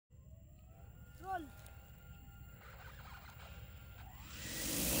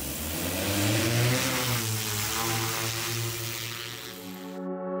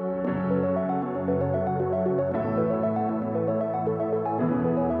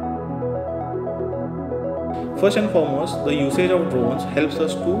First and foremost, the usage of drones helps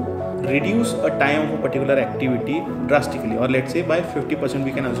us to reduce a time of a particular activity drastically, or let's say by 50%,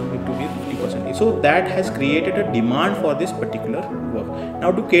 we can assume it to be 50%. So that has created a demand for this particular work.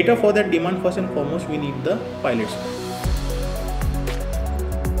 Now to cater for that demand, first and foremost, we need the pilots.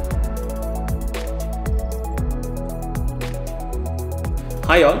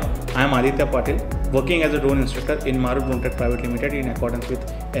 Hi all, I am Aditya Patil, working as a drone instructor in Marut Drone Academy Private Limited in accordance with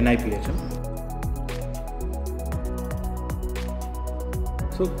NIPHM.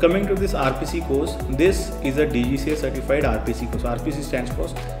 So coming to this RPC course, this is a DGCA certified RPC course. RPC stands for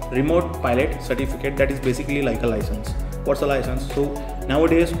Remote Pilot Certificate, that is basically like a license. What's a license? So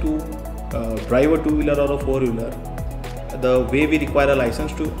nowadays to drive a two-wheeler or a four-wheeler, the way we require a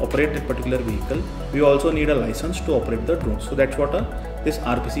license to operate that particular vehicle, we also need a license to operate the drone. So that's what this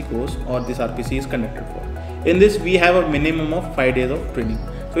RPC course or this RPC is conducted for. In this, we have a minimum of 5 days of training.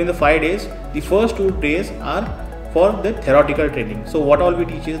 So in the 5 days, the first 2 days are for the theoretical training. So what all we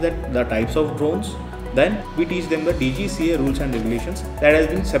teach is that the types of drones, then we teach them the DGCA rules and regulations that has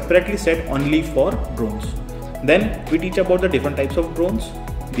been separately set only for drones. Then we teach about the different types of drones,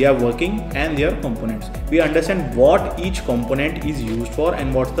 their working and their components. We understand what each component is used for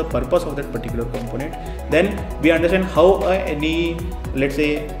and what's the purpose of that particular component. Then we understand how let's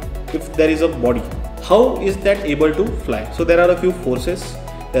say if there is a body, how is that able to fly. So there are a few forces,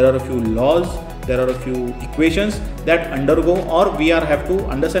 there are a few laws, there are a few equations that undergo, or we have to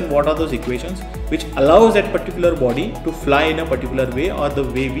understand what are those equations which allows that particular body to fly in a particular way or the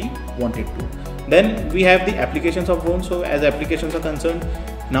way we want it to. Then we have the applications of drones. So as applications are concerned,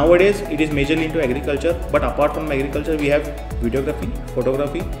 nowadays it is majorly into agriculture, but apart from agriculture we have videography,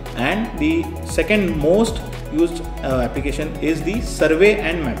 photography, and the second most used application is the survey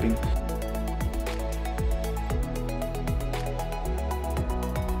and mapping.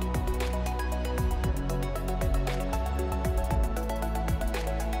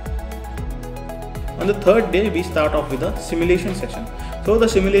 On the third day, we start off with a simulation session. So the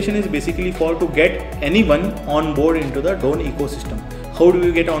simulation is basically for to get anyone on board into the drone ecosystem. How do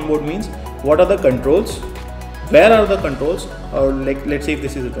we get on board means, what are the controls, where are the controls, or like let's say if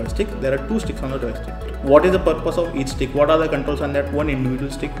this is a joystick, there are 2 sticks on the joystick. What is the purpose of each stick? What are the controls on that one individual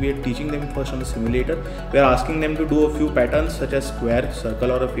stick? We are teaching them first on the simulator. We are asking them to do a few patterns such as square,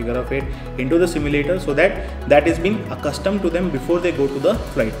 circle or a figure of 8 into the simulator, so that is being accustomed to them before they go to the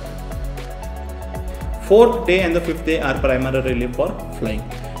flight. 4th day and the 5th day are primarily for flying.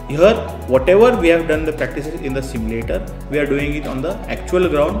 Here, whatever we have done the practices in the simulator, we are doing it on the actual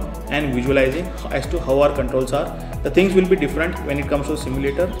ground and visualizing as to how our controls are. The things will be different when it comes to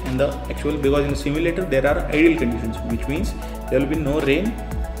simulator and the actual, because in the simulator there are ideal conditions, which means there will be no rain,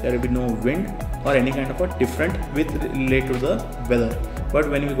 there will be no wind or any kind of a different with related to the weather. But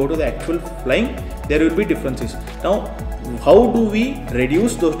when we go to the actual flying, there will be differences. Now, how do we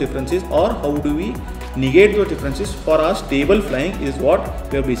reduce those differences, or how do we negate those differences for our stable flying is what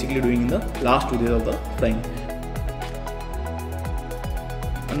we are basically doing in the last 2 days of the flying.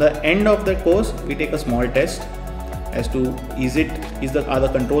 On the end of the course, we take a small test as to are the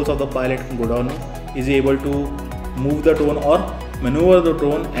controls of the pilot good or no, is he able to move the drone or maneuver the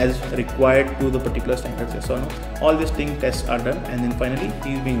drone as required to the particular standards, yes or no. All these tests are done, and then finally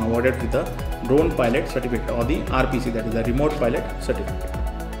he is being awarded with the drone pilot certificate or the RPC, that is the remote pilot certificate.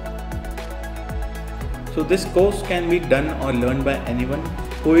 So this course can be done or learned by anyone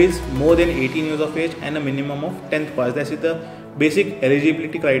who is more than 18 years of age and a minimum of 10th pass. That is the basic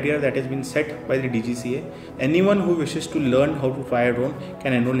eligibility criteria that has been set by the DGCA. Anyone who wishes to learn how to fly a drone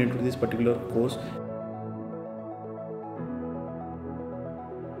can enroll into this particular course.